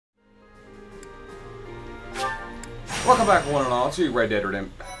Welcome back, one and all, to Red Dead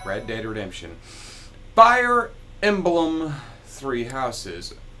Redemption. Fire Emblem Three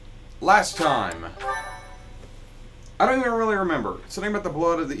Houses. Last time, I don't even really remember. Something about the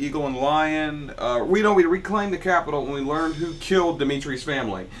blood of the eagle and lion. We reclaimed the capital and we learned who killed Dimitri's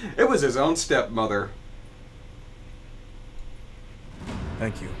family. It was his own stepmother.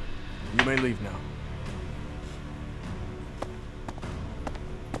 Thank you. You may leave now.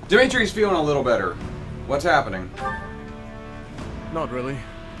 Dimitri's feeling a little better. What's happening? Not really.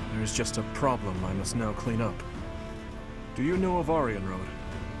 There's just a problem I must now clean up. Do you know of Aryan Road?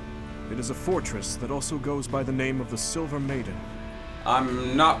 It is a fortress that also goes by the name of the Silver Maiden.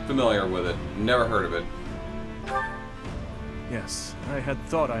 I'm not familiar with it. Never heard of it. Yes, I had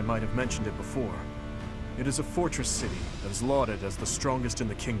thought I might have mentioned it before. It is a fortress city that is lauded as the strongest in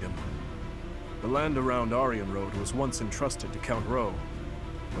the kingdom. The land around Aryan Road was once entrusted to Count Rowe.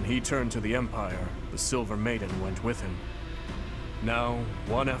 When he turned to the Empire, the Silver Maiden went with him. Now,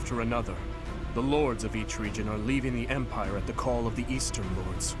 one after another, the lords of each region are leaving the Empire at the call of the Eastern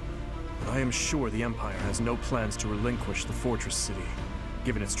Lords. But I am sure the Empire has no plans to relinquish the fortress city,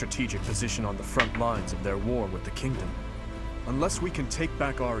 given its strategic position on the front lines of their war with the kingdom. Unless we can take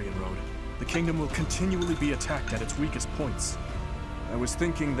back Aryan Road, the kingdom will continually be attacked at its weakest points. I was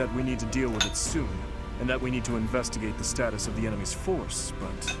thinking that we need to deal with it soon, and that we need to investigate the status of the enemy's force,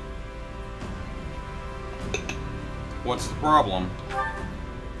 but... What's the problem?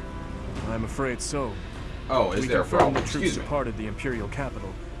 I'm afraid so. Oh, is there a problem? The troops departed the Imperial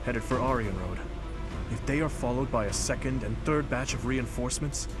capital, headed for Aryan Road. If they are followed by a second and third batch of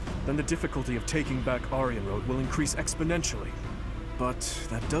reinforcements, then the difficulty of taking back Aryan Road will increase exponentially. But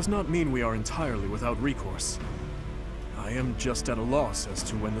that does not mean we are entirely without recourse. I am just at a loss as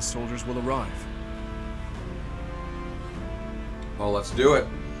to when the soldiers will arrive. Well, let's do it.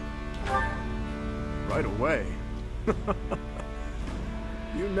 Right away.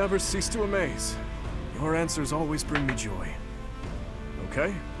 You never cease to amaze. Your answers always bring me joy.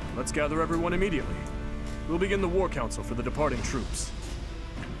 Okay, let's gather everyone immediately. We'll begin the war council for the departing troops.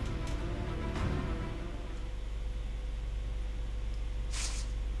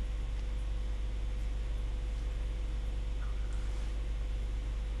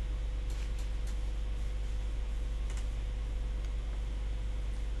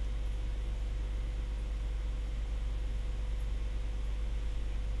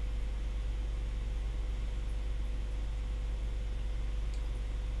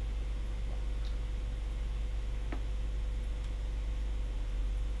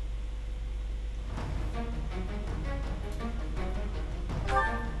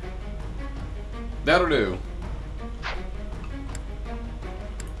 That'll do.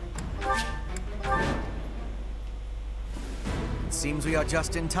 It seems we are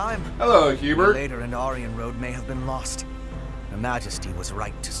just in time. Hello, Hubert. Later, and Aryan Road may have been lost. Her Majesty was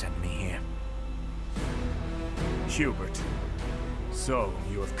right to send me here. Hubert. So,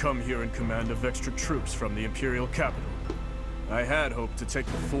 you have come here in command of extra troops from the Imperial capital. I had hoped to take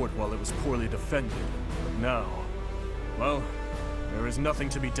the fort while it was poorly defended, but now... well, there is nothing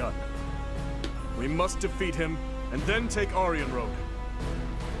to be done. We must defeat him, and then take Aryan Road.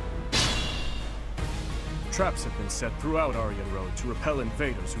 Traps have been set throughout Aryan Road to repel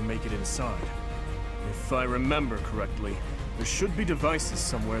invaders who make it inside. If I remember correctly, there should be devices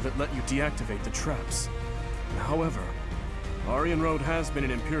somewhere that let you deactivate the traps. However, Aryan Road has been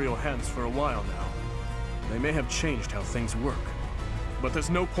in Imperial hands for a while now. They may have changed how things work. But there's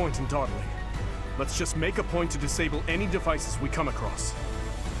no point in dawdling. Let's just make a point to disable any devices we come across.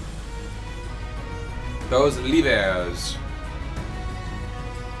 Those levers.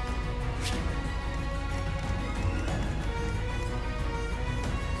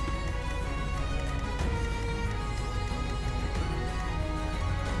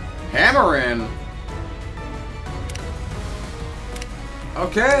 Hammer in.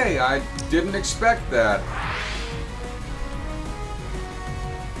 Okay, I didn't expect that.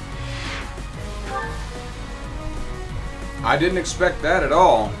 I didn't expect that at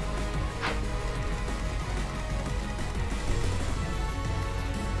all.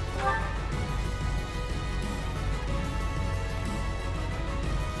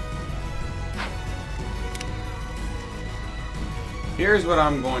 Here's what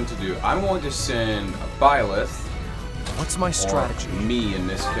I'm going to do. I'm going to send Byleth, What's my strategy? or me in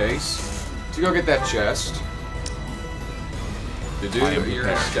this case, to go get that chest. You're going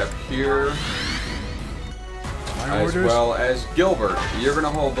to step here, as well as Gilbert. You're going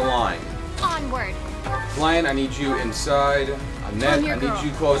to hold the line. Onward. Glenn, I need you inside. Annette, I need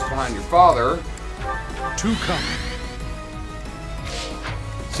you close behind your father. Two come.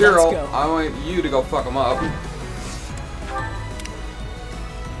 Cyril, I want you to go fuck him up.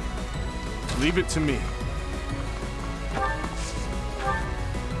 Leave it to me.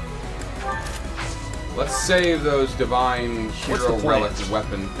 Let's save those divine hero relic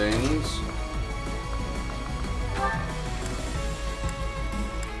weapon things.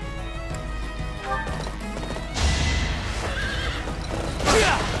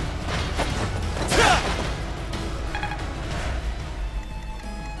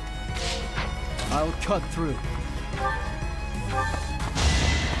 I'll cut through.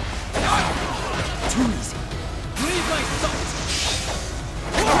 Too easy. Leave my thoughts.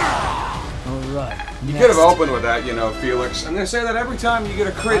 All right. You could have opened with that, you know, Felix. I'm gonna say that every time you get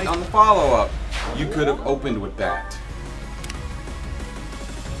a crit on the follow-up, you could have opened with that.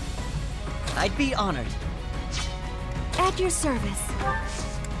 I'd be honored. At your service.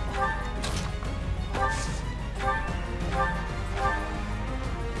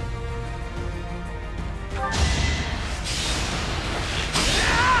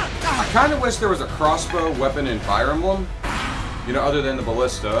 I kind of wish there was a crossbow weapon in Fire Emblem, you know, other than the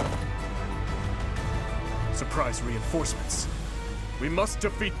ballista. Surprise reinforcements. We must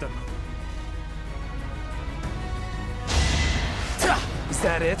defeat them. Is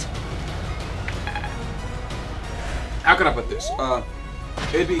that it? How can I put this?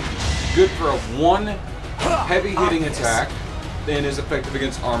 It'd be good for a one heavy hitting attack, and is effective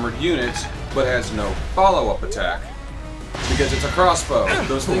against armored units, but has no follow-up attack. Because it's a crossbow.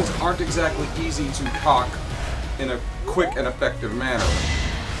 Those things aren't exactly easy to cock in a quick and effective manner.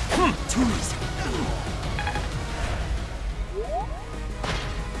 Too easy.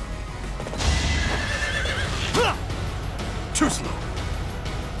 Too slow.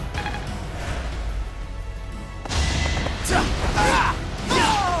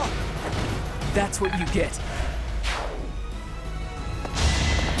 That's what you get.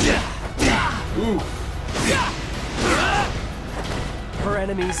 Ooh. Her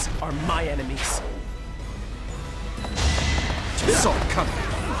enemies are my enemies. Saw it coming.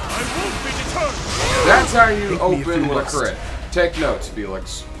 I won't be deterred. That's how you Think me if open you with a must. crit. Take notes,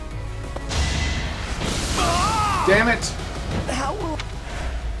 Felix. Damn it! How will...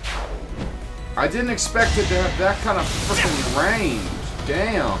 I didn't expect it to have that kind of freaking range.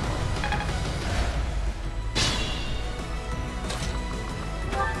 Damn.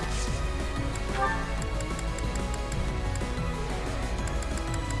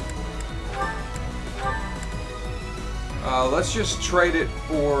 Let's just trade it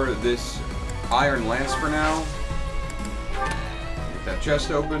for this iron lance for now. Get that chest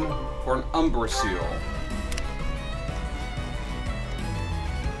open for an Umbra seal.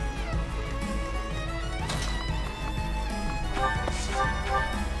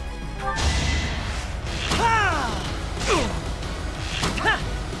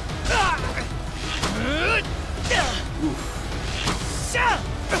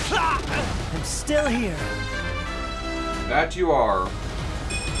 I'm still here. That you are.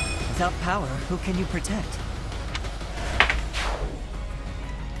 Without power, who can you protect?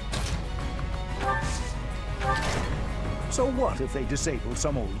 So what if they disable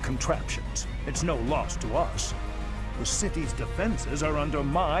some old contraptions? It's no loss to us. The city's defenses are under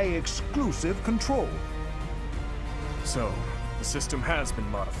my exclusive control. So, the system has been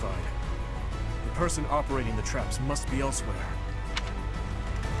modified. The person operating the traps must be elsewhere.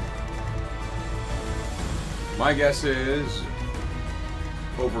 My guess is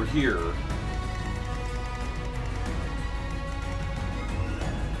over here.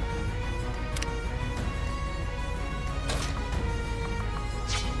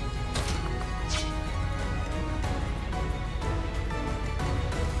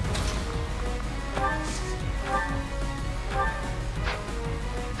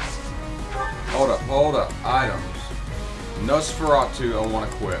 Hold up. Items. Nosferatu I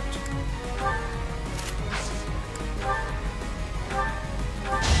want equipped.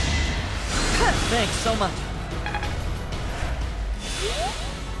 Thanks so much.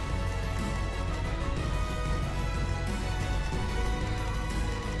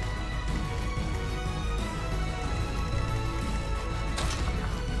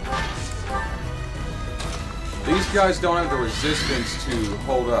 These guys don't have the resistance to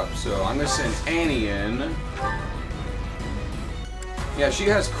hold up, so I'm gonna send Annie in. Yeah, she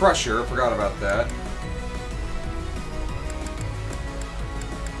has Crusher, forgot about that.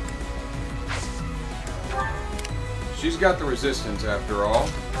 She's got the resistance after all.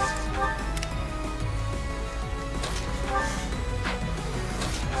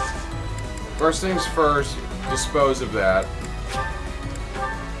 First things first, dispose of that.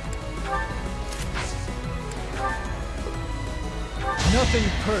 Nothing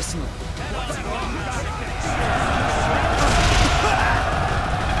personal.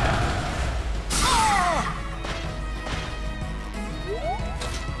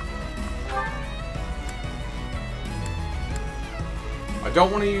 I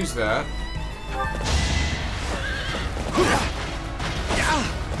don't want to use that.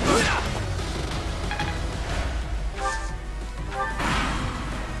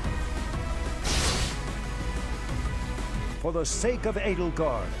 For the sake of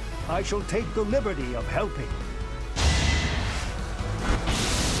Edelgard, I shall take the liberty of helping.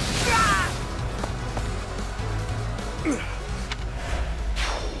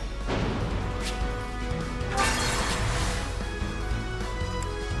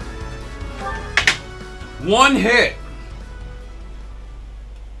 One hit.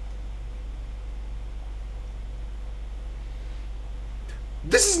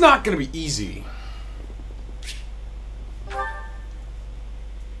 This is not going to be easy.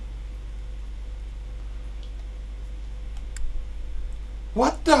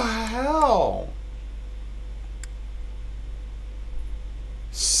 What the hell?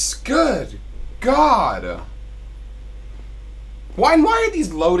 Good God. Why are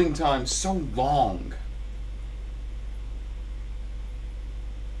these loading times so long?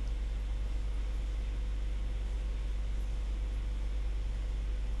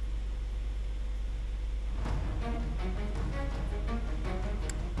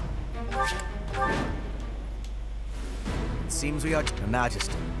 It seems we are Your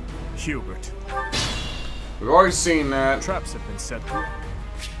Majesty. Hubert. We've already seen that. Traps have been set through.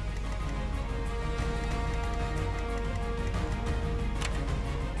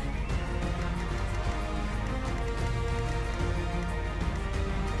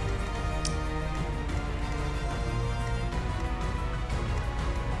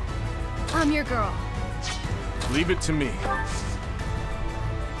 I'm your girl. Leave it to me.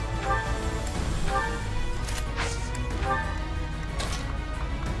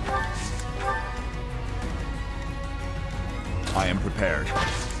 I am prepared.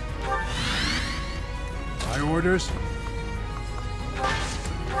 My orders?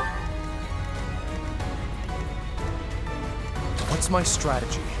 What's my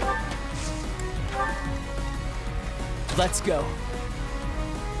strategy? Let's go.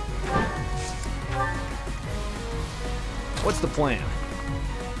 What's the plan?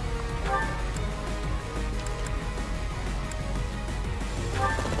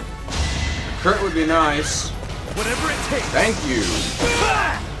 Crit would be nice. Whatever it takes. Thank you.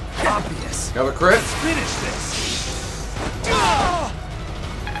 Obvious. Another crit? Finish this.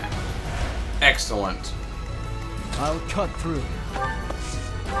 Excellent. I'll cut through.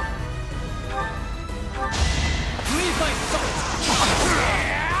 Leave my sight!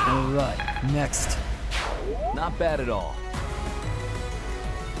 Alright, next. Not bad at all.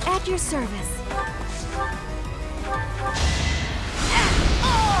 At your service.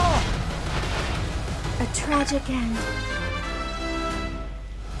 A tragic end.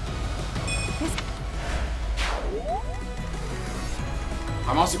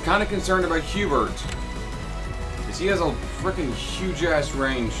 I'm also kind of concerned about Hubert. Because he has a freaking huge-ass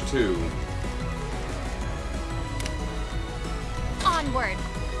range, too. Onward.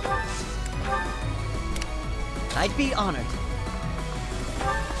 I'd be honored.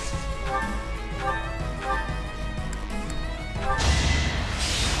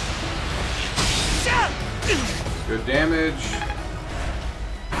 Good damage.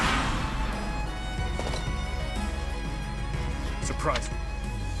 Surprise me.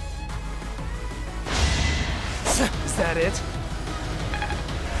 Is that it?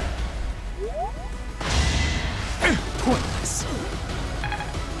 Pointless.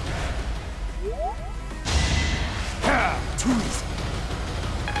 Too easy.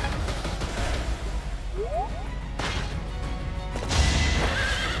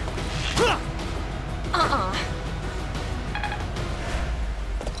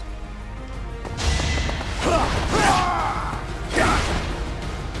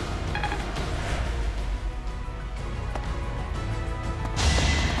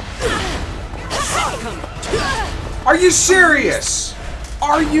 Are you serious?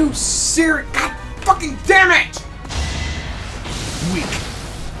 Are you serious? God fucking damn it! Weak.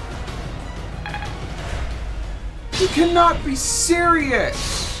 You cannot be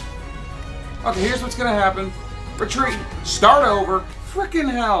serious! Okay, here's what's gonna happen. Retreat. Start over. Frickin'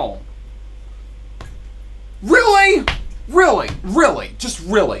 hell. Really? Really? Really? Just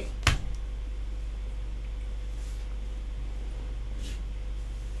really?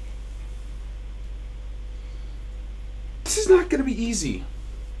 This is not gonna be easy.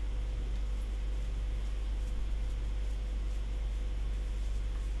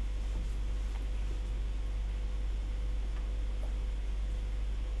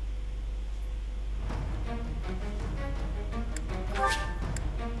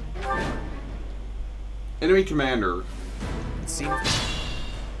 Enemy commander. It seems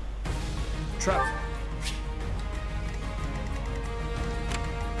Trap.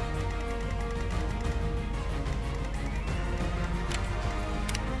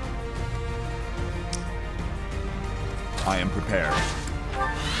 I am prepared.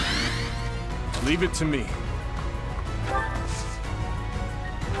 Leave it to me.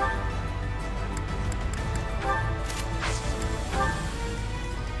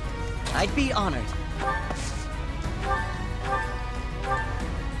 I'd be honored.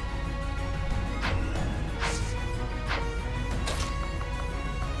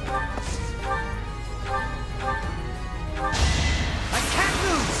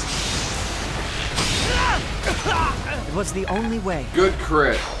 It was the only way. Good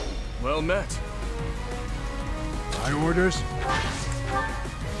crit. Well met. My orders?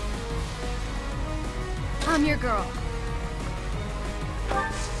 I'm your girl.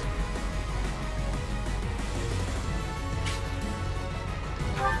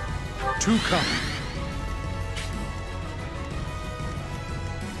 Two come.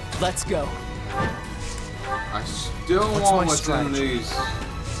 Let's go. I still What's want my what's in strategy? these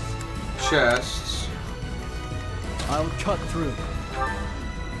chests. I'll cut through.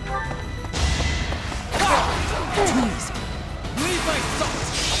 Too easy. Leave my thoughts.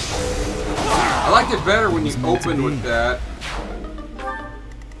 I liked it better when you meant to opened with be. that.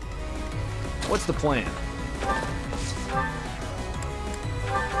 What's the plan?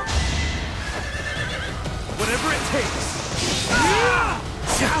 Whatever it takes.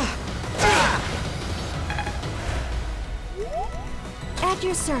 At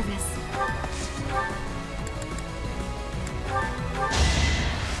your service.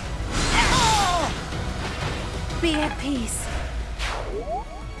 Be at peace.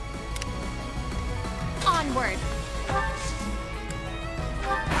 Onward.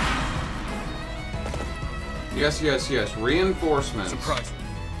 Yes, yes, yes. Reinforcements. Surprise.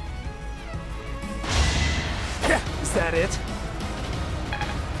 Is that it?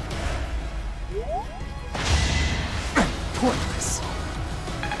 Pointless.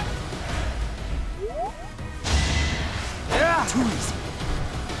 Too easy.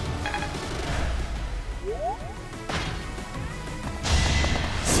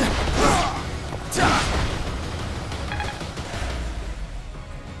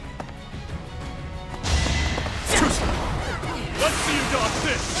 Let's see you dodge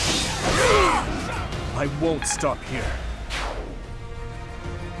this! I won't stop here.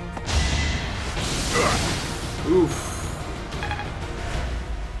 Oof.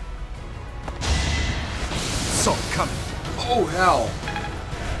 Saw it coming. Oh, hell.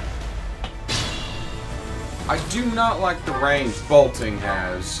 I do not like the range bolting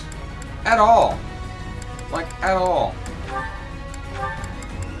has. At all. Like, at all.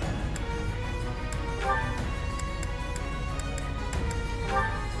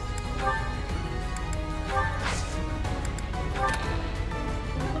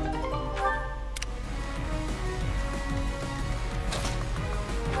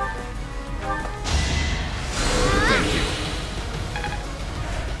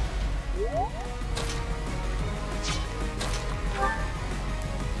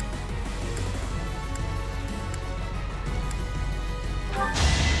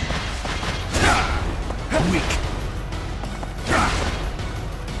 Weak.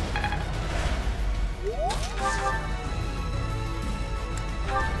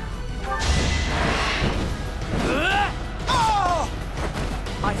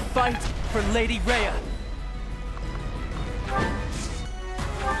 I fight for Lady Rhea.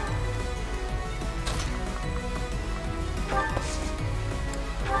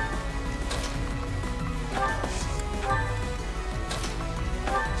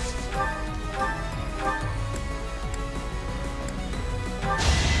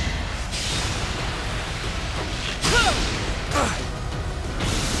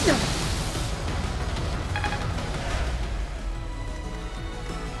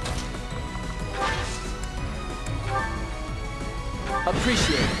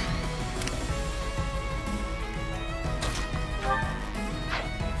 Appreciate it.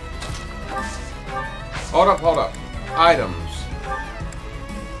 Hold up, hold up. Items.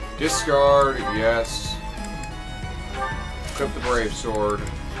 Discard, yes. Equip the Brave Sword.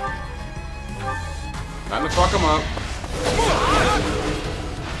 Time to fuck them up.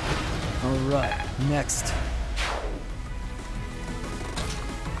 Alright, next.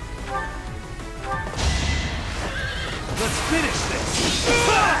 Let's finish this.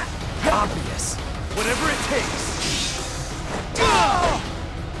 Obvious. Whatever it takes.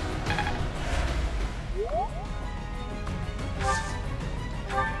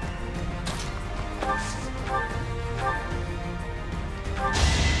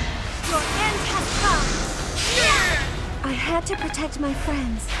 Your end had to protect my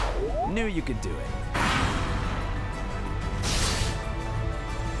friends. Knew you could do it.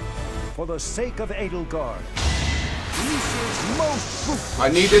 For the sake of Edelgard, Lisa's most fruitful. I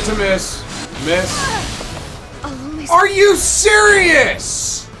needed to miss. Miss. I'll only Are you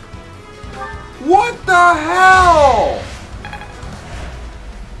serious? What the hell?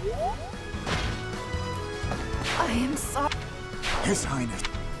 I am sorry. His Highness.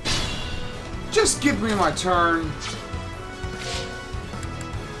 Just give me my turn.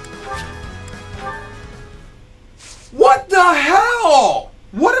 What the hell?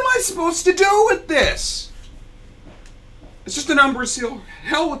 What am I supposed to do with this? It's just an Umbra seal.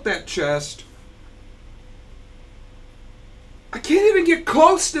 Hell with that chest. I can't even get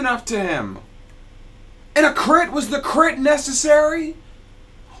close enough to him. And a crit? Was the crit necessary?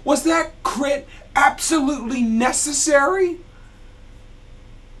 Was that crit absolutely necessary?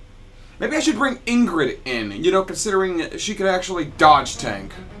 Maybe I should bring Ingrid in, you know, considering she could actually dodge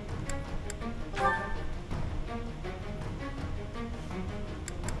tank.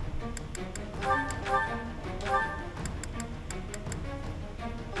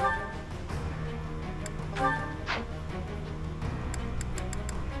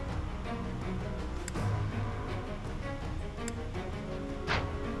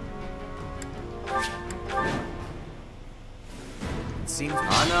 Seems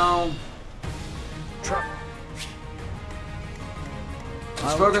I know.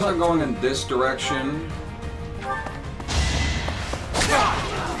 Let's focus on going in this direction.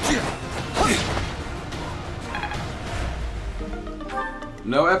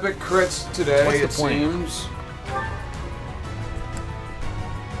 No epic crits today, What's the it plan? seems.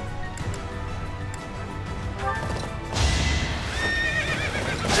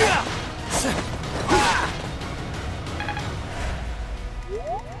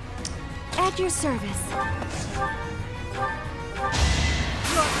 At your service.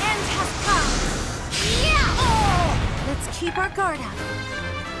 Your end has come. Yeah! Let's keep our guard up.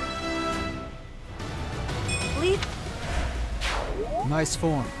 Leave. nice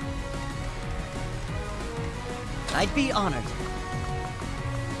form. I'd be honored.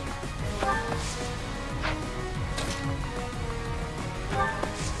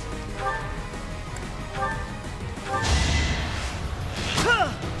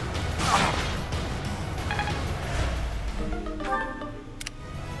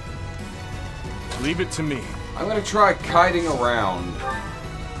 Leave it to me. I'm gonna try kiting around.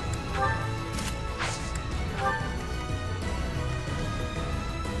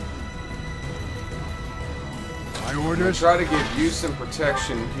 My I'm gonna orders. try to give you some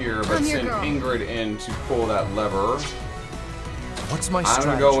protection here, but I'm your send girl. Ingrid in to pull that lever. What's my I'm strategy?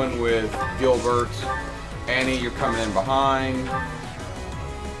 gonna go in with Gilbert. Annie, you're coming in behind.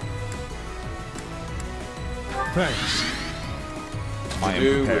 Thanks. To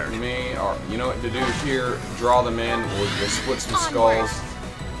do with me, or you know what to do here, draw them in, we'll split some Onward. skulls,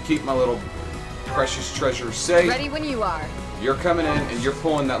 keep my little precious treasure safe. Ready when you are. You're coming in and you're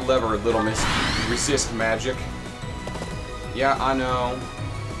pulling that lever, little miss. Resist magic. Yeah, I know.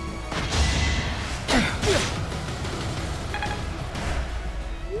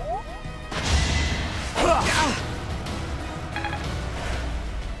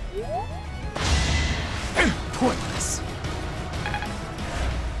 Pointless.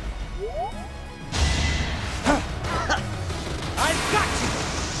 I've got you!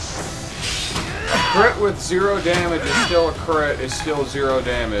 Crit with 0 damage is still a crit, is still 0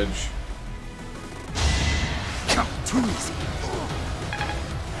 damage. Too easy.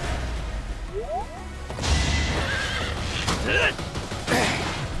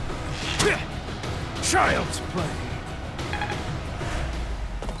 Child's play.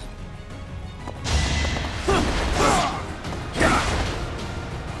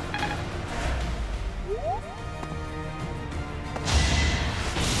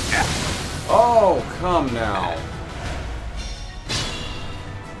 Oh, come now.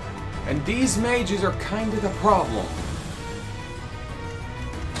 And these mages are kind of the problem.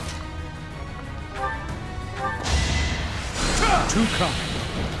 Too kind.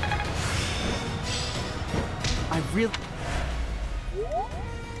 I really.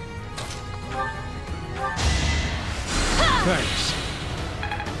 Thanks.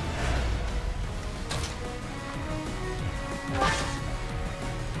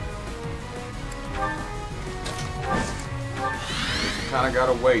 Kind of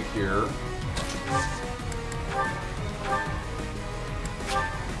gotta wait here.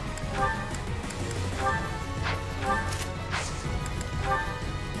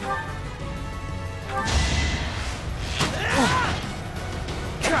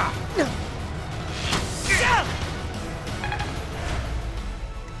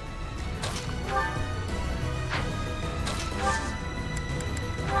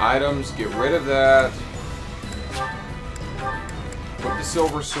 items. Get rid of that. Put the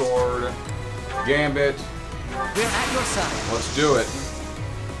silver sword. Gambit. We're at your side. Let's do it.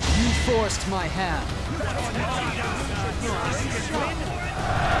 You forced my hand.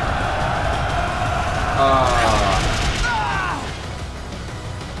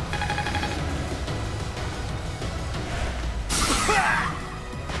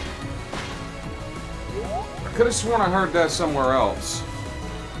 I could have sworn I heard that somewhere else.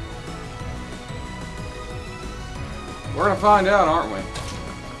 We're gonna find out, aren't we?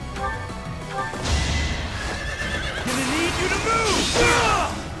 Gonna need you to move!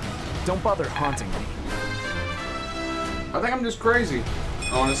 Don't bother haunting me. I think I'm just crazy,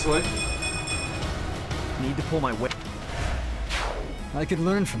 honestly. Need to pull my weight. I could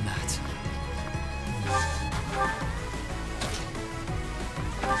learn from that.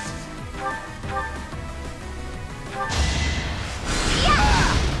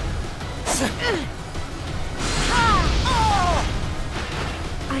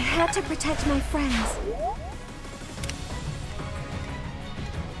 I had to protect my friends.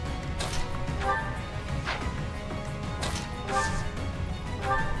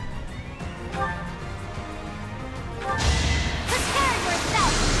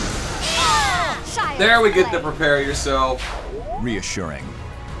 There we get to prepare yourself. Reassuring.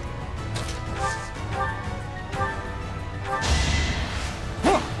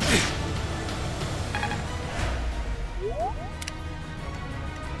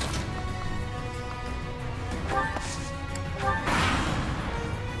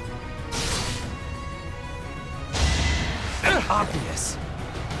 Obvious.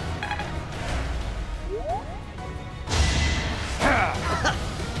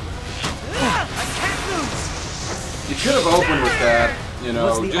 You could have opened with that, you know.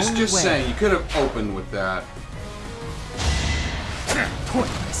 What's the Just only way? saying, you could have opened with that.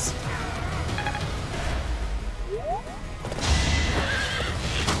 Pointless.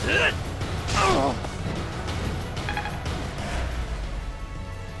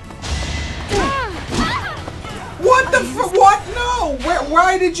 What the f- What? No!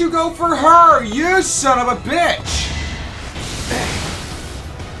 Why did you go for her? You son of a bitch!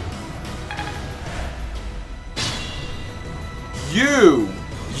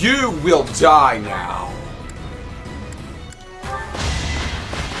 You will die now.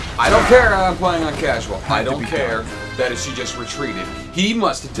 I don't care I'm playing on casual. I don't care that she just retreated. He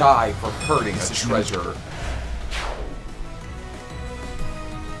must die for hurting a treasure.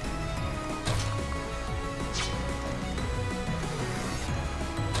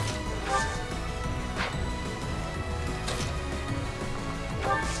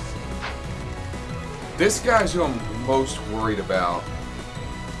 This guy's who I'm most worried about.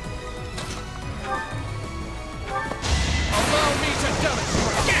 Allow me to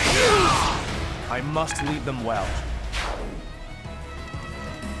demonstrate. I must lead them well.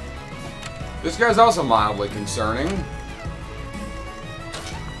 This guy's also mildly concerning.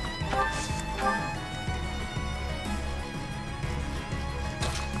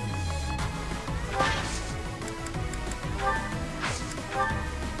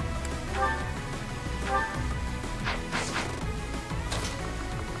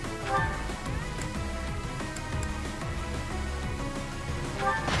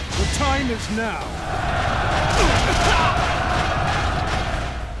 The time is now.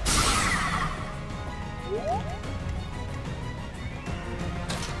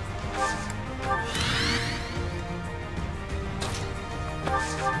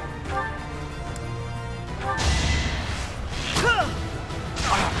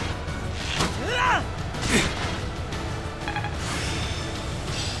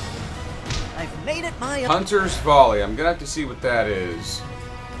 I've made it my own. Hunter's Volley. I'm gonna have to see what that is.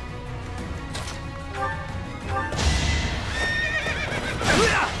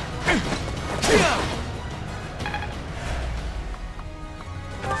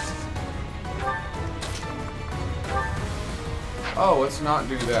 Oh, let's not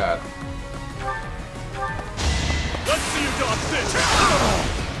do that. Let's see you dodge this!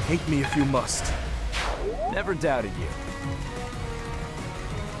 Hate me if you must. Never doubted you.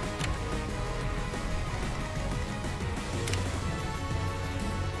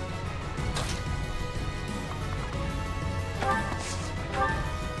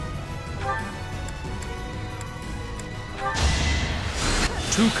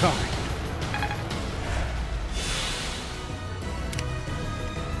 Too kind.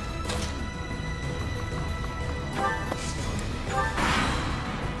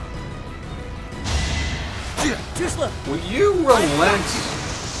 Will you relent?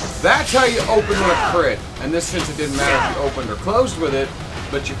 That's how you open with a crit. And this, since it didn't matter if you opened or closed with it,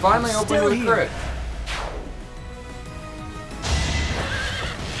 But you finally opened Still with a here. crit.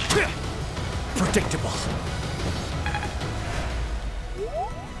 Predictable.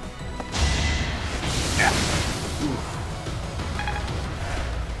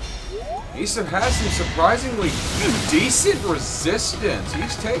 Easton has some surprisingly decent resistance.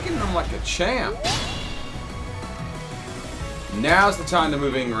 He's taking them like a champ. Now's the time to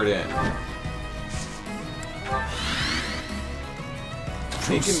move Ingrid in.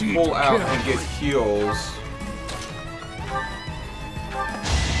 He can pull out and get heals.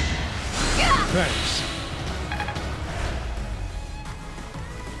 Thanks.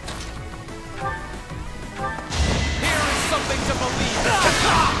 Here is something to believe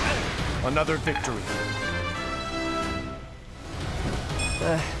in. Another victory.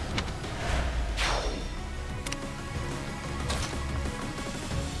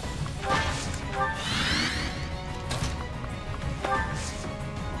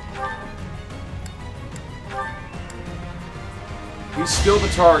 He's still the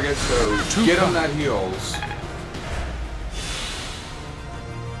target, so get him that heals.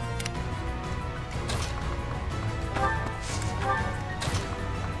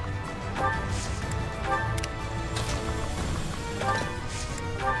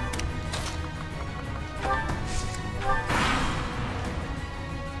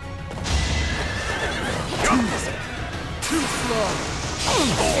 Too slow.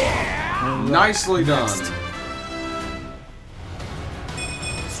 Nicely done.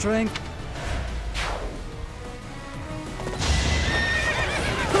 Strength.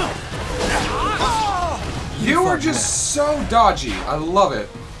 You are just so dodgy. I love it.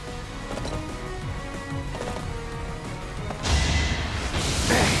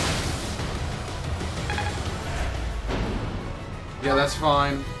 Yeah, that's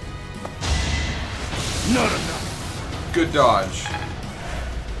fine. Not enough. Good dodge.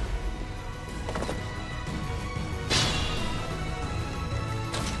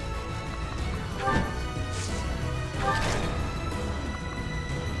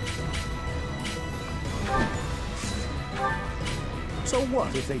 So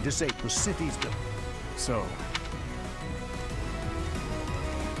what if they disable the city's So,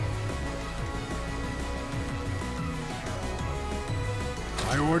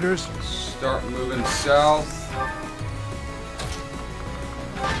 My orders? Start moving south.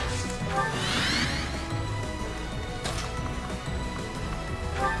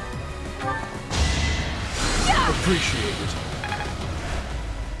 Appreciate it.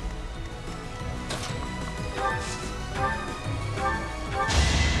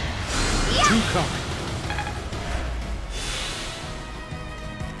 Too kind.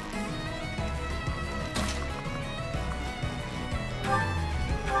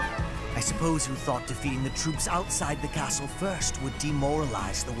 I suppose you thought defeating the troops outside the castle first would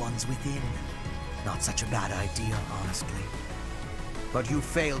demoralize the ones within. Not such a bad idea, honestly. But you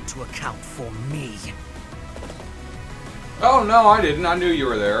failed to account for me. Oh, no, I didn't. I knew you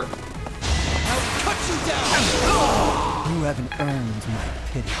were there. I'll cut you down. You haven't earned my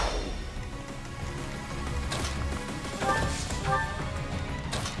pity.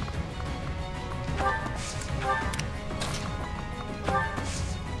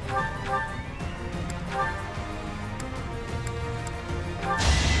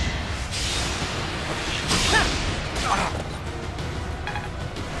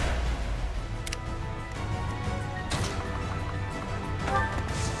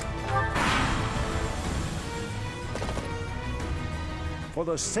 For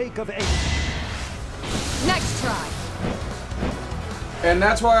the sake of eight. Next try. And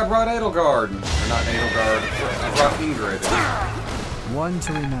that's why I brought Edelgard. Or not Edelgard. I brought Ingrid. One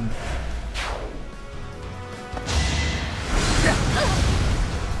to remember.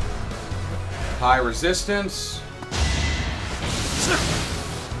 High resistance.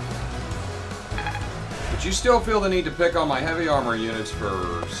 But you still feel the need to pick on my heavy armor units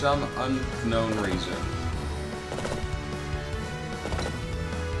for some unknown reason.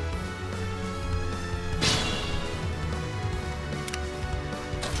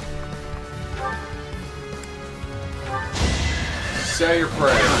 Say your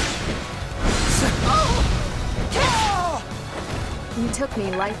prayers. You took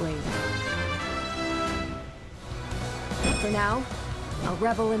me lightly. For now, I'll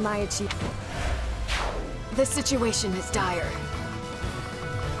revel in my achievement. The situation is dire.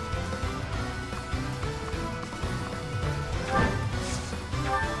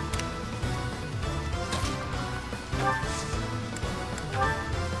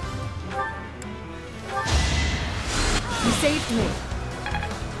 You saved me.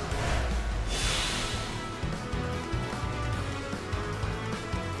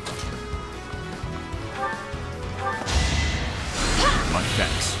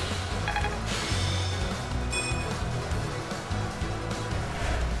 Thanks.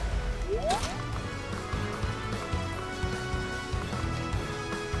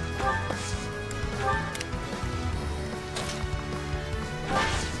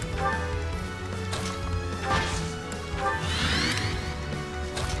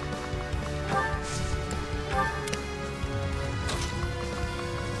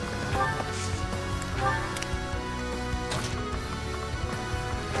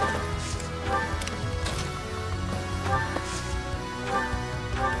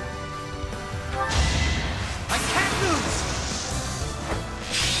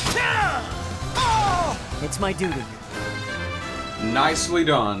 It's my duty. Nicely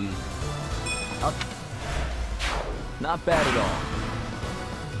done. Not bad at all.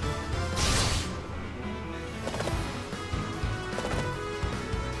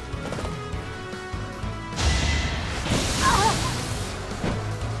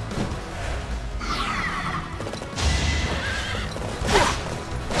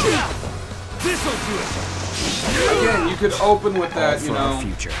 This'll do it. Again, you could open with that, All you for our know.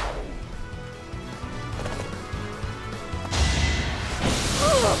 future.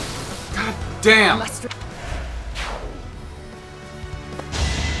 Damn! Must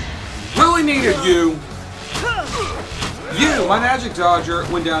Really needed you! You, my magic dodger,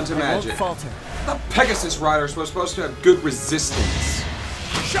 went down to I won't magic. falter. The Pegasus Riders were supposed to have good resistance.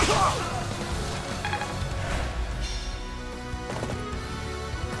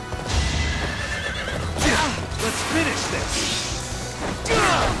 Let's finish this.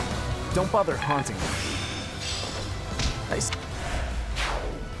 Don't bother haunting me. Nice.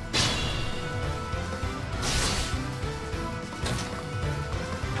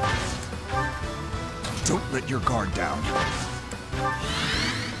 Don't let your guard down.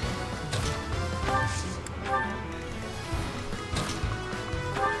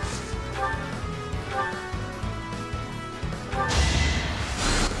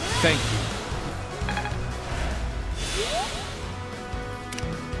 Thank you.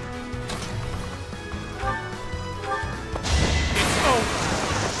 It's over.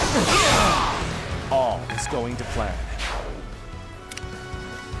 All is going to plan.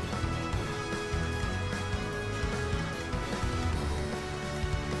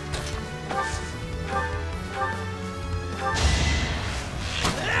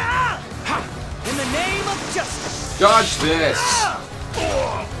 In the name of justice! Dodge this!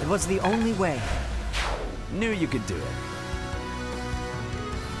 It was the only way. Knew you could do it.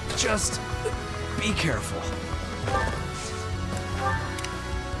 Just be careful.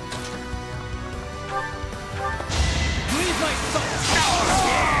 Leave my thoughts!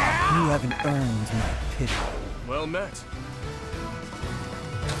 You haven't earned my pity. Well met.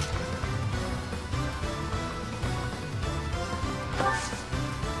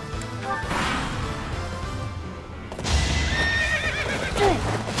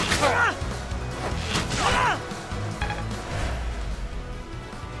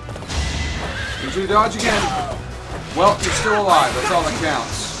 Did you dodge again? Well, you're still alive. That's all that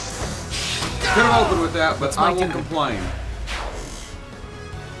counts. Could have opened with that, but I won't complain.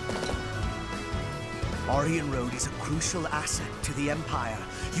 Aryan Road is a crucial asset to the Empire.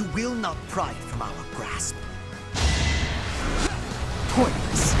 You will not pry it from our grasp.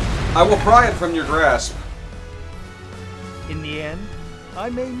 Pointless. I will pry it from your grasp. In the end, I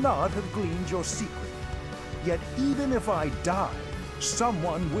may not have gleaned your secret. Yet even if I die,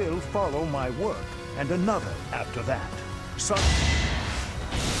 someone will follow my work, and another after that.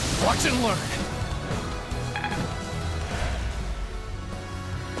 Watch and learn.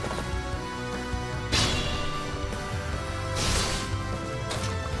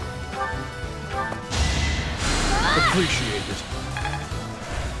 Appreciate it.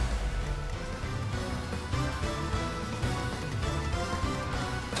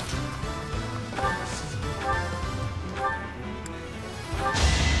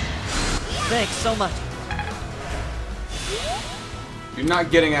 Thanks so much. You're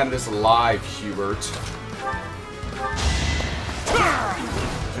not getting out of this alive, Hubert.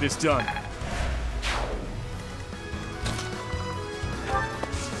 It is done.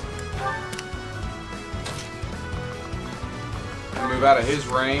 I move out of his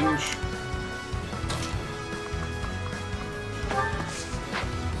range.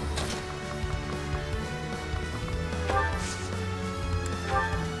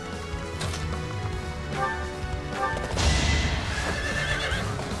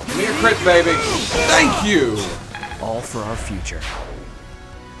 Give me a crit, baby. Thank you. All for our future.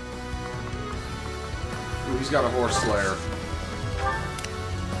 Ooh, he's got a horse slayer.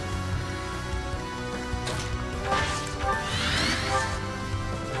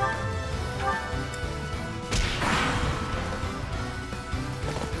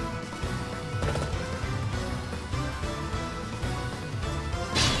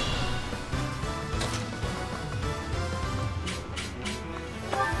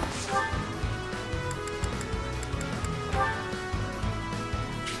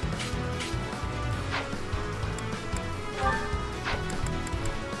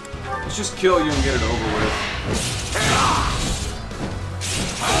 just kill you and get it over with.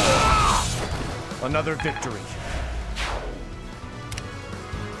 Another victory.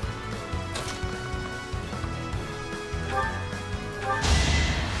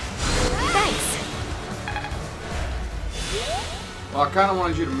 Thanks. Well, I kind of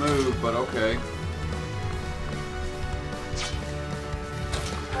wanted you to move, but okay.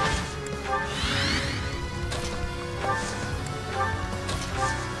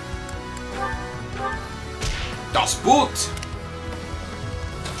 Das Boot!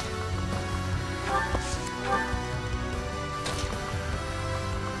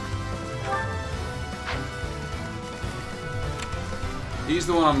 He's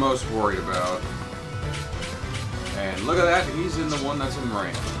the one I'm most worried about. And look at that, he's in the one that's in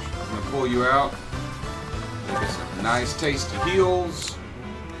range. I'm gonna pull you out. Get some nice tasty heals.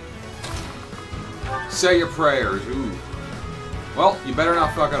 Say your prayers. Ooh. Well, you better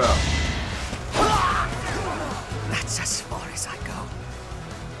not fuck it up. That's as far as I go.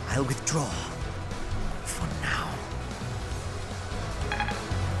 I'll withdraw. For now.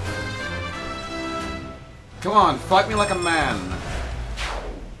 Come on, fight me like a man.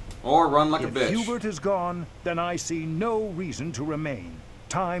 Or run like a If bitch. Hubert is gone, then I see no reason to remain.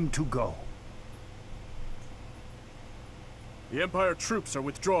 Time to go. The Empire troops are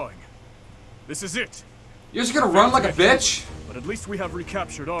withdrawing. This is it. You're just gonna run like a bitch? But at least we have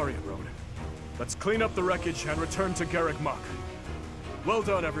recaptured Aryan Road. Let's clean up the wreckage and return to Garrick Mach. Well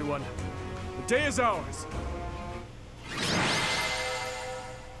done, everyone. The day is ours.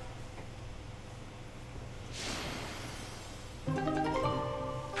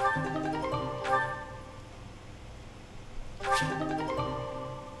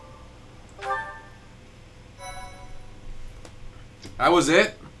 That was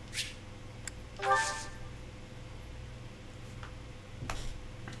it?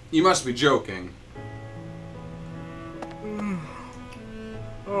 You must be joking.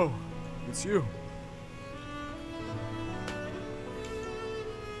 Oh, it's you.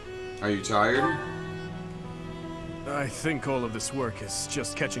 Are you tired? I think all of this work is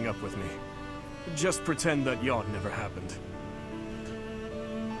just catching up with me. Just pretend that yacht never happened.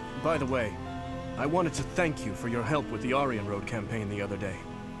 By the way, I wanted to thank you for your help with the Aryan Road campaign the other day.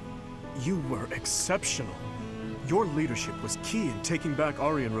 You were exceptional. Your leadership was key in taking back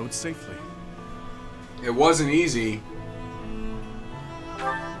Aryan Road safely. It wasn't easy.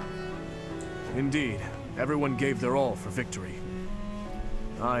 Indeed, everyone gave their all for victory.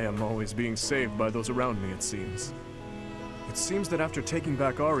 I am always being saved by those around me, it seems. It seems that after taking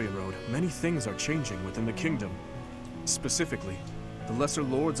back Aryan Road, many things are changing within the kingdom. Specifically, the lesser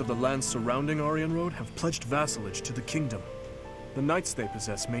lords of the lands surrounding Aryan Road have pledged vassalage to the kingdom. The knights they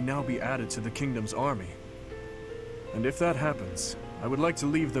possess may now be added to the kingdom's army. And if that happens, I would like to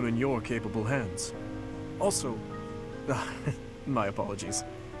leave them in your capable hands. Also, my apologies.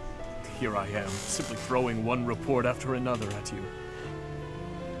 Here I am, simply throwing one report after another at you.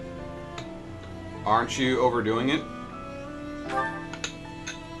 Aren't you overdoing it?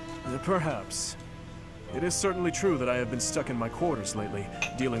 Perhaps. It is certainly true that I have been stuck in my quarters lately,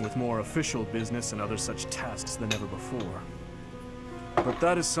 dealing with more official business and other such tasks than ever before. But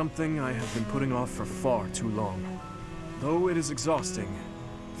that is something I have been putting off for far too long. Though it is exhausting,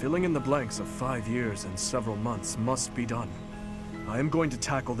 filling in the blanks of 5 years and several months must be done. I am going to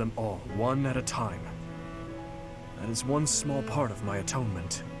tackle them all, one at a time. That is one small part of my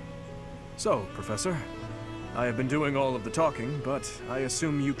atonement. So, Professor, I have been doing all of the talking, but I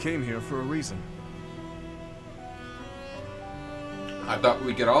assume you came here for a reason. I thought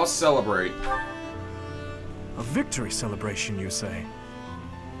we could all celebrate. A victory celebration, you say?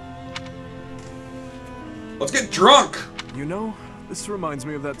 Let's get drunk! You know, this reminds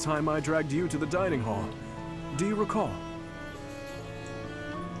me of that time I dragged you to the dining hall. Do you recall?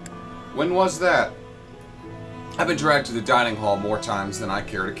 When was that? I've been dragged to the dining hall more times than I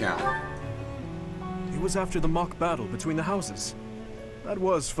care to count. It was after the mock battle between the houses. That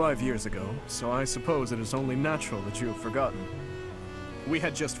was 5 years ago, so I suppose it is only natural that you have forgotten. We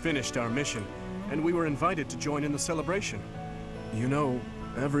had just finished our mission, and we were invited to join in the celebration. You know,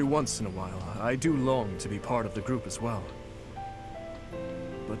 every once in a while, I do long to be part of the group as well.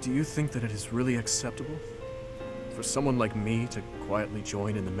 But do you think that it is really acceptable for someone like me to quietly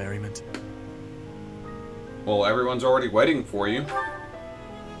join in the merriment? Well, everyone's already waiting for you.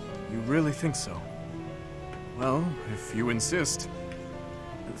 You really think so? Well, if you insist.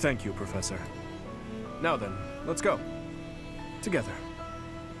 Thank you, Professor. Now then, let's go. Together.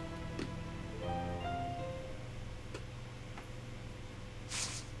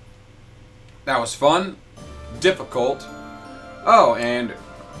 That was fun. Difficult. Oh, and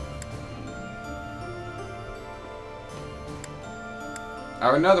I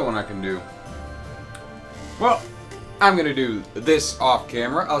have another one I can do. Well, I'm going to do this off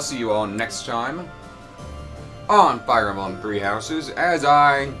camera. I'll see you all next time on Fire Emblem Three Houses as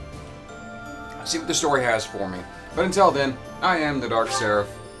I see what the story has for me. But until then, I am the Dark Seraph,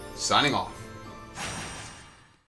 signing off.